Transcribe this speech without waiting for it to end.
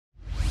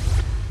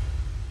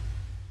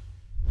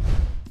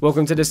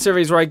Welcome to the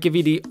series where I give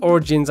you the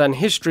origins and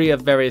history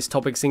of various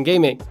topics in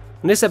gaming.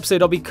 In this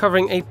episode I'll be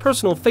covering a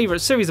personal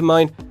favourite series of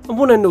mine and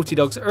one of Naughty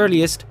Dog's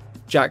earliest,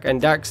 Jak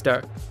and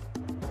Daxter.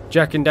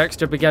 Jak and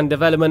Daxter began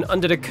development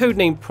under the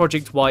codename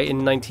Project Y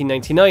in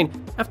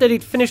 1999 after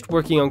they'd finished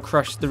working on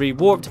Crash 3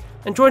 Warped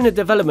and joined the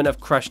development of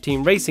Crash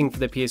Team Racing for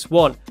the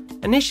PS1,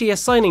 initially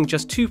assigning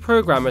just 2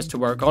 programmers to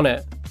work on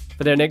it.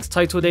 For their next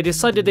title, they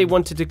decided they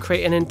wanted to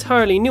create an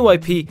entirely new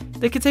IP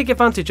that could take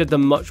advantage of the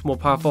much more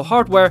powerful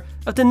hardware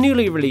of the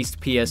newly released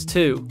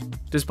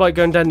PS2. Despite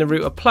going down the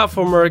route of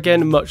platformer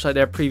again, much like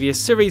their previous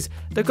series,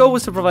 the goal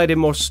was to provide a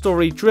more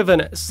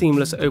story-driven,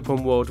 seamless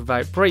open world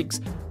without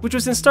breaks, which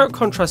was in stark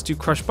contrast to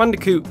Crash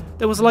Bandicoot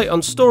that was light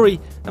on story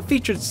and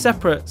featured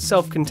separate,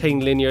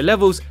 self-contained linear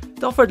levels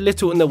that offered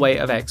little in the way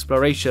of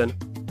exploration.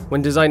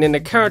 When designing the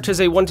characters,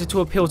 they wanted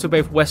to appeal to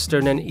both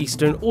Western and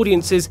Eastern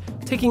audiences,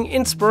 taking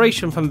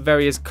inspiration from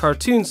various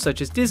cartoons such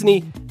as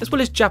Disney, as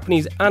well as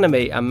Japanese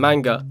anime and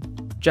manga.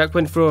 Jak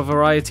went through a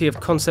variety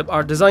of concept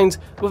art designs,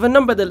 with a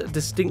number that looked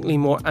distinctly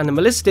more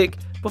animalistic,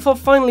 before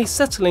finally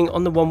settling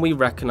on the one we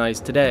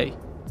recognise today.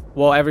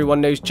 While everyone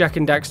knows Jak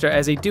and Daxter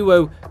as a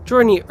duo,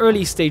 during the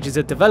early stages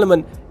of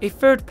development, a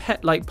third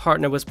pet-like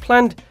partner was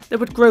planned that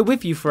would grow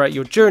with you throughout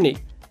your journey.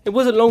 It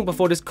wasn't long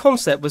before this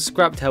concept was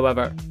scrapped,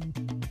 however.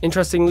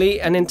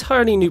 Interestingly, an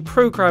entirely new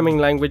programming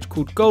language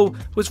called Go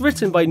was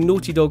written by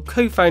Naughty Dog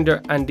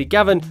co-founder Andy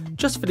Gavin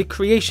just for the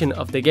creation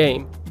of the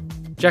game.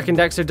 Jak and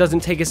Daxter doesn't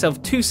take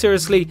itself too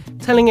seriously,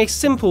 telling a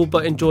simple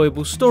but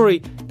enjoyable story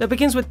that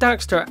begins with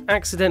Daxter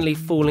accidentally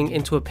falling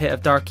into a pit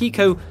of dark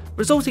eco,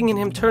 resulting in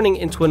him turning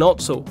into an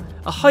ottsel,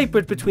 a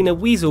hybrid between a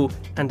weasel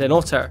and an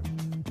otter.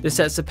 This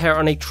sets the pair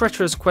on a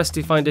treacherous quest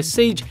to find a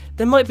sage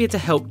that might be able to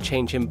help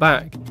change him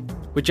back.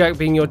 With Jak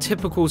being your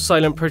typical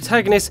silent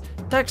protagonist,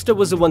 Daxter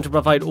was the one to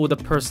provide all the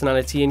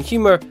personality and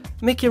humour,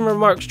 making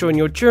remarks during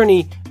your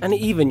journey and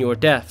even your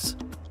deaths.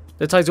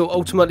 The title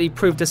ultimately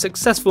proved a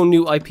successful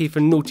new IP for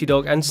Naughty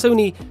Dog and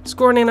Sony,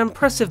 scoring an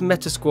impressive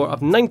Metascore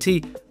of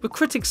 90, with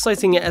critics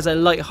citing it as a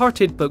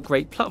light-hearted but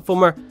great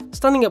platformer,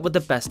 standing up with the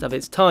best of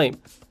its time.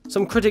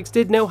 Some critics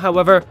did note,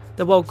 however,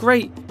 that while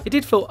great, it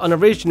did feel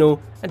unoriginal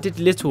and did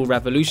little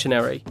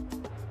revolutionary.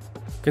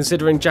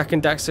 Considering Jak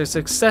and Daxter's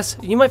success,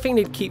 you might think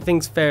they'd keep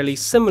things fairly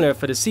similar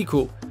for the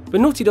sequel,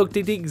 but Naughty Dog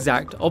did the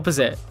exact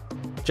opposite.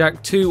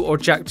 Jak 2, or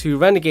Jak 2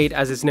 Renegade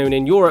as it's known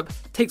in Europe,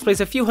 takes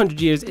place a few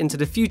hundred years into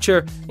the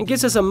future and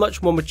gives us a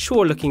much more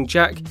mature looking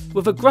Jak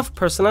with a gruff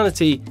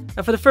personality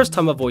and for the first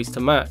time a voice to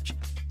match.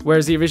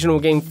 Whereas the original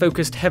game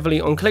focused heavily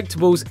on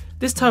collectibles,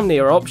 this time they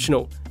are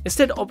optional,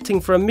 instead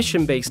opting for a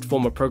mission based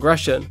form of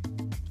progression.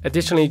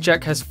 Additionally,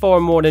 Jak has far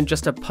more than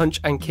just a punch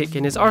and kick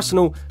in his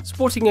arsenal,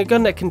 sporting a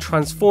gun that can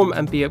transform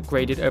and be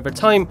upgraded over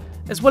time,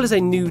 as well as a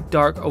new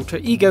dark alter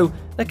ego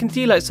that can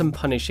deal out some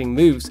punishing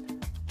moves.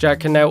 Jak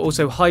can now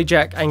also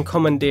hijack and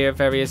commandeer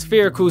various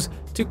vehicles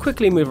to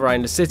quickly move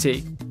around the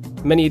city.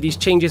 Many of these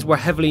changes were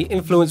heavily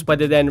influenced by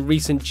the then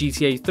recent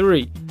GTA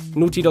 3.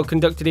 Naughty Dog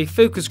conducted a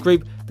focus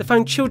group that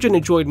found children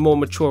enjoyed more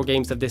mature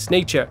games of this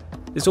nature.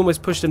 This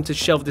almost pushed them to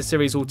shelve the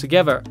series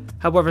altogether.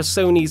 However,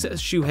 Sony's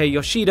Shuhei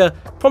Yoshida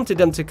prompted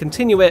them to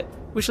continue it,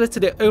 which led to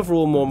the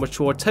overall more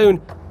mature tone,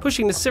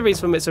 pushing the series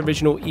from its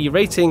original E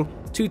rating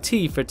to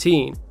T for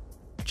teen.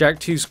 Jak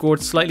 2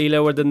 scored slightly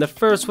lower than the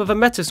first with a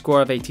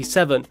Metascore of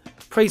 87,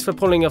 praised for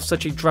pulling off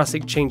such a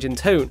drastic change in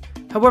tone.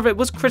 However, it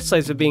was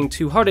criticised for being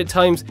too hard at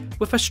times,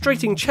 with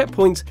frustrating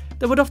checkpoints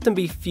that would often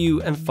be few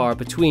and far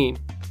between.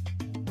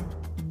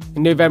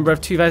 In November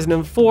of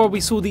 2004, we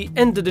saw the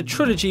end of the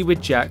trilogy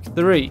with Jak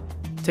 3.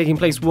 Taking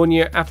place 1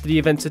 year after the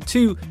events of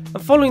 2,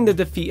 and following the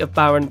defeat of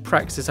Baron,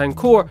 Praxis and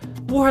Core,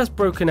 war has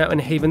broken out in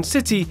Haven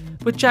City,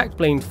 with Jak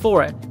blamed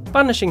for it,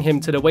 banishing him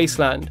to the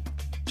wasteland.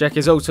 Jak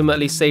is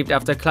ultimately saved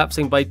after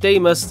collapsing by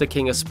Deimos, the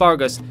king of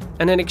Spargus,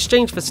 and in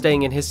exchange for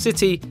staying in his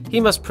city, he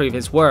must prove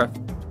his worth.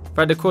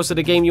 Throughout the course of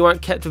the game, you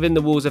aren't kept within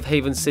the walls of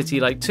Haven City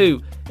like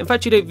 2. In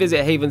fact, you don't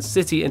visit Haven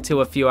City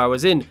until a few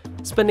hours in,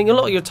 spending a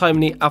lot of your time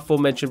in the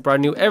aforementioned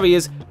brand new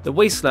areas, the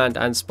Wasteland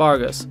and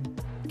Spargus.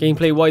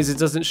 Gameplay wise, it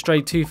doesn't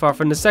stray too far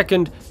from the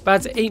second, but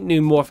adds 8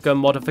 new morph gun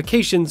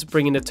modifications,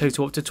 bringing the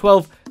total up to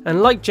 12,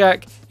 and like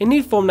Jak, a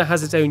new form that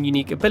has its own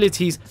unique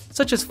abilities,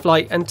 such as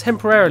flight and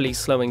temporarily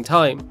slowing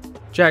time.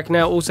 Jak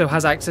now also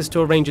has access to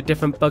a range of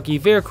different buggy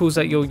vehicles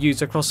that you'll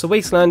use across the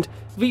wasteland,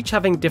 with each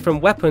having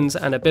different weapons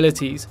and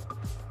abilities.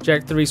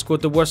 Jak 3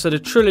 scored the worst of the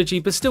trilogy,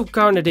 but still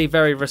garnered a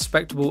very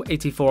respectable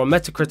 84 on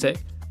Metacritic.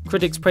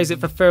 Critics praise it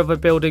for further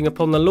building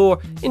upon the lore,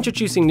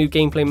 introducing new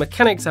gameplay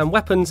mechanics and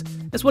weapons,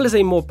 as well as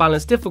a more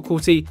balanced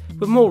difficulty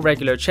with more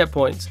regular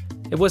checkpoints.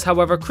 It was,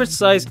 however,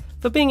 criticised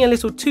for being a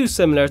little too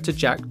similar to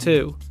Jak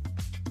 2.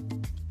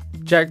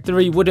 Jak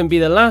 3 wouldn't be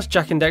the last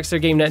Jak and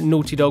Daxter game that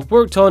Naughty Dog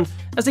worked on,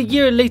 as a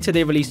year later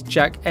they released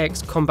Jak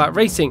X Combat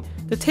Racing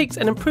that takes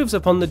and improves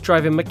upon the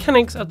driving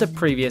mechanics of the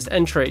previous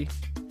entry.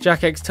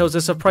 Jak X tells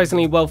a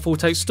surprisingly well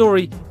thought out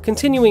story,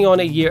 continuing on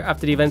a year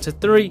after the events of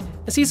 3,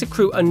 and sees a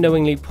crew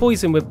unknowingly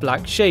poisoned with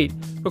black shade,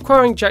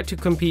 requiring Jak to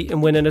compete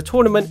and win in a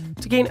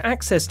tournament to gain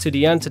access to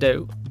the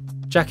antidote.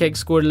 Jak X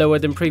scored lower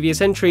than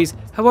previous entries,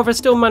 however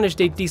still managed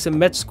a decent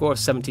Metascore of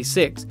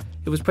 76.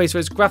 It was praised for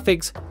its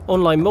graphics,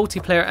 online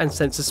multiplayer and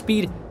sensor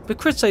speed, but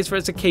criticised for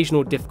its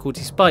occasional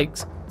difficulty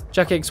spikes.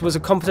 Jak X was a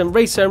competent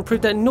racer and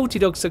proved that Naughty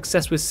Dog's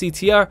success with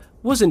CTR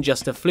wasn't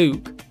just a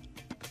fluke.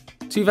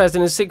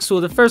 2006 saw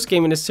the first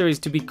game in the series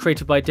to be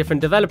created by a different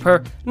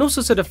developer, and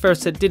also saw the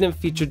first that didn't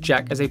feature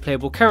Jak as a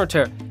playable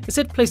character,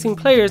 instead placing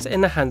players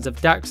in the hands of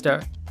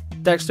Daxter.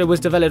 Daxter was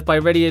developed by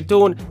Ready at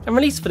Dawn and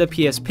released for the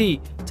PSP,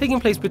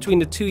 taking place between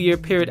the 2-year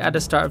period at the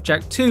start of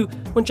Jak 2,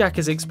 when Jak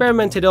is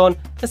experimented on,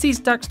 and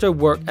sees Daxter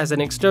work as an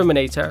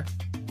exterminator.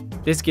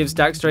 This gives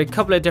Daxter a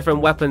couple of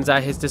different weapons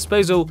at his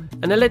disposal,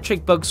 an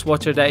electric bug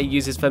swatter that he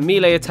uses for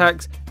melee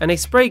attacks, and a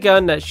spray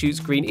gun that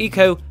shoots green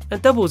eco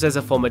and doubles as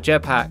a form of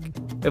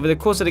jetpack. Over the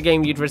course of the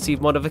game you'd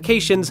receive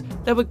modifications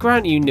that would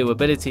grant you new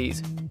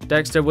abilities.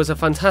 Daxter was a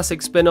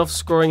fantastic spin-off,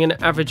 scoring an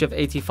average of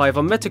 85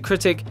 on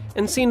Metacritic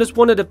and seen as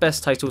one of the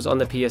best titles on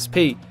the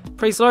PSP,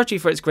 praised largely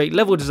for its great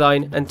level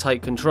design and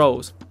tight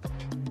controls.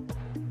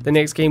 The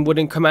next game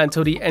wouldn't come out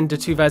until the end of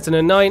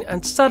 2009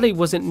 and sadly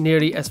wasn't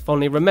nearly as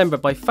fondly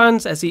remembered by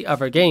fans as the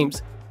other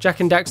games.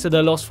 Jak and Daxter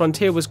The Lost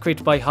Frontier was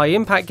created by High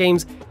Impact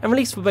Games and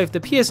released for both the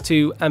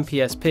PS2 and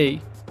PSP.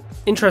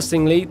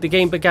 Interestingly, the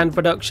game began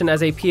production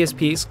as a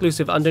PSP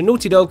exclusive under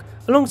Naughty Dog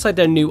alongside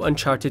their new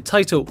Uncharted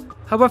title.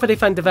 However, they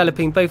found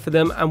developing both of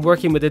them and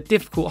working with the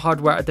difficult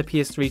hardware at the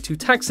PS3 too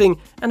taxing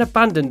and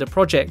abandoned the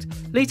project,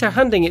 later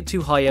handing it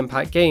to High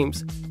Impact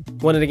Games.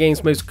 One of the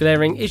game's most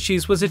glaring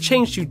issues was a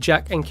change to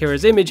Jak and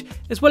Kira's image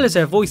as well as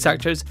their voice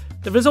actors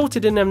that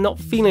resulted in them not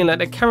feeling like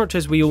the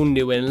characters we all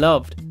knew and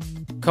loved.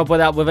 Couple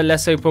that with a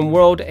less open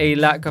world, a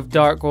lack of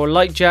dark or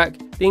light Jak,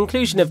 the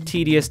inclusion of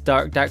tedious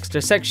dark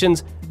Daxter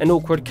sections, an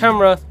awkward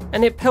camera,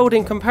 and it paled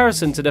in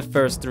comparison to the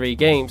first 3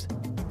 games.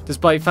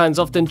 Despite fans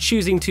often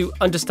choosing to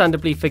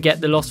understandably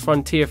forget The Lost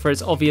Frontier for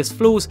its obvious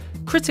flaws,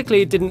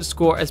 critically it didn't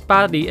score as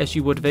badly as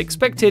you would have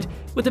expected,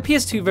 with the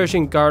PS2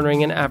 version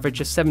garnering an average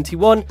of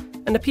 71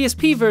 and the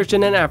PSP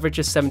version an average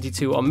of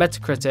 72 on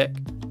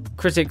Metacritic.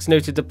 Critics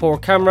noted the poor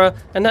camera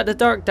and that the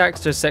dark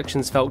Daxter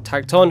sections felt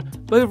tacked on,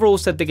 but overall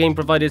said the game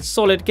provided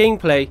solid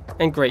gameplay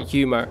and great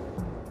humour.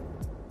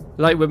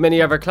 Like with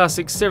many other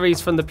classic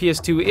series from the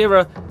PS2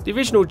 era, the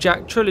original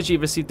Jak trilogy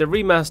received a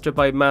remaster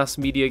by Mass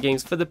Media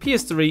Games for the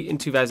PS3 in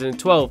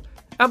 2012,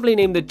 aptly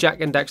named the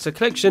Jak and Daxter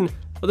Collection,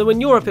 although in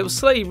Europe it was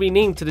slightly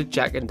renamed to the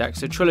Jak and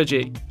Daxter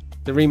Trilogy.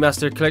 The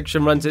remastered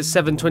collection runs at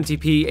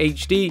 720p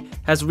HD,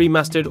 has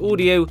remastered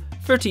audio,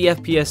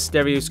 30fps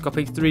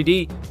stereoscopic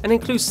 3D, and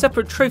includes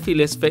separate trophy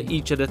lists for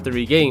each of the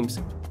 3 games.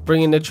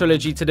 Bringing the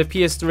trilogy to the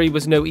PS3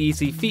 was no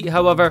easy feat,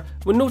 however,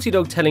 with Naughty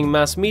Dog telling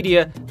Mass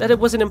Media that it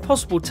was an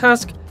impossible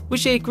task,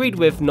 which they agreed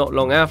with not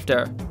long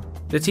after.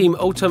 The team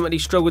ultimately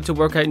struggled to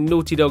work out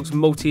Naughty Dog's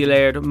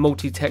multi-layered,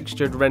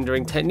 multi-textured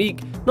rendering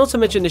technique, not to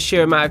mention the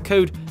sheer amount of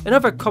code and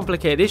other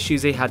complicated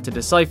issues they had to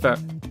decipher.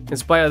 In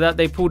spite of that,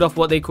 they pulled off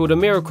what they called a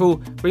miracle,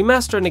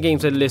 remastering the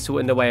games with little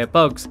in the way of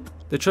bugs.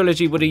 The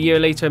trilogy would a year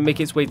later make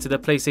its way to the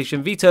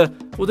PlayStation Vita,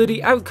 although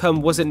the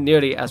outcome wasn't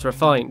nearly as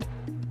refined.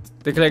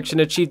 The collection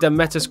achieved a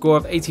Metascore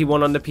of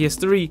 81 on the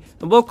PS3,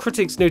 and while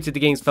critics noted the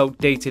games felt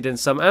dated in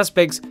some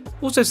aspects,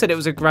 also said it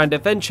was a grand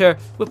adventure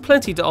with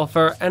plenty to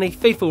offer and a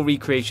faithful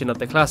recreation of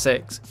the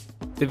classics.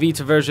 The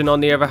Vita version on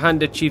the other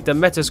hand achieved a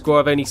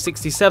Metascore of only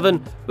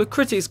 67, with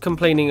critics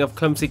complaining of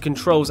clumsy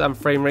controls and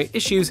frame rate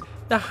issues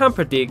that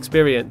hampered the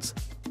experience.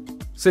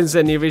 Since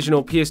then, the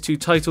original PS2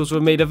 titles were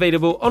made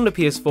available on the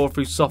PS4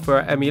 through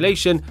software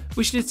emulation,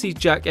 which did see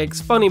Jak X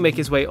finally make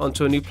its way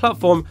onto a new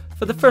platform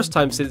for the first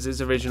time since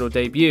its original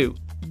debut.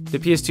 The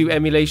PS2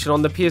 emulation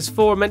on the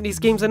PS4 meant these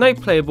games are now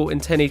playable in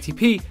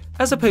 1080p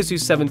as opposed to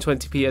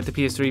 720p at the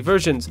PS3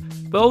 versions,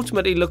 but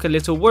ultimately look a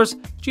little worse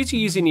due to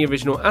using the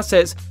original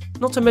assets,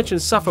 not to mention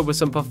suffer with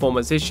some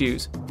performance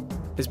issues.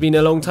 It's been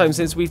a long time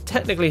since we've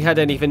technically had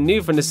anything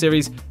new from the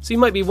series, so you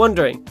might be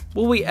wondering,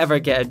 will we ever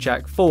get a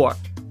Jak 4?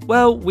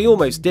 Well, we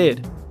almost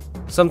did.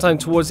 Sometime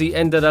towards the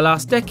end of the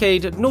last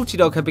decade, Naughty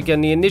Dog had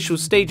begun the initial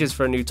stages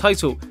for a new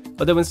title,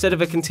 although instead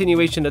of a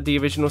continuation of the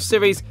original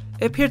series,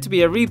 it appeared to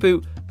be a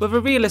reboot with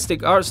a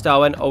realistic art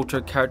style and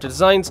altered character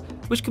designs,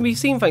 which can be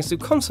seen thanks to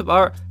concept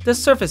art that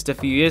surfaced a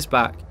few years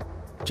back.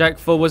 Jak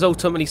 4 was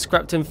ultimately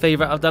scrapped in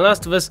favour of The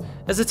Last of Us,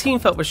 as the team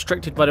felt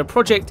restricted by the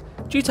project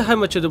due to how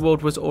much of the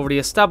world was already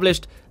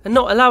established and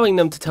not allowing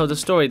them to tell the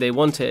story they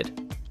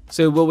wanted.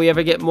 So will we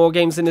ever get more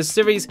games in this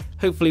series?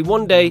 Hopefully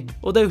one day,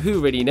 although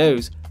who really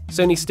knows.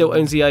 Sony still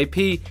owns the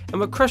IP, and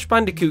with Crash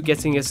Bandicoot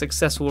getting a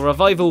successful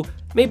revival,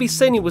 maybe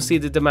Sony will see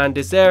the demand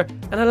is there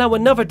and allow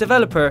another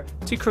developer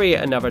to create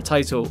another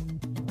title.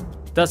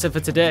 That's it for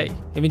today.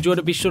 If you enjoyed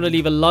it, be sure to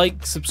leave a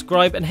like,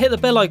 subscribe and hit the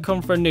bell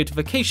icon for a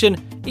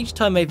notification each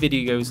time a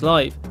video goes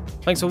live.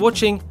 Thanks for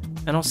watching,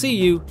 and I'll see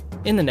you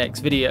in the next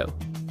video.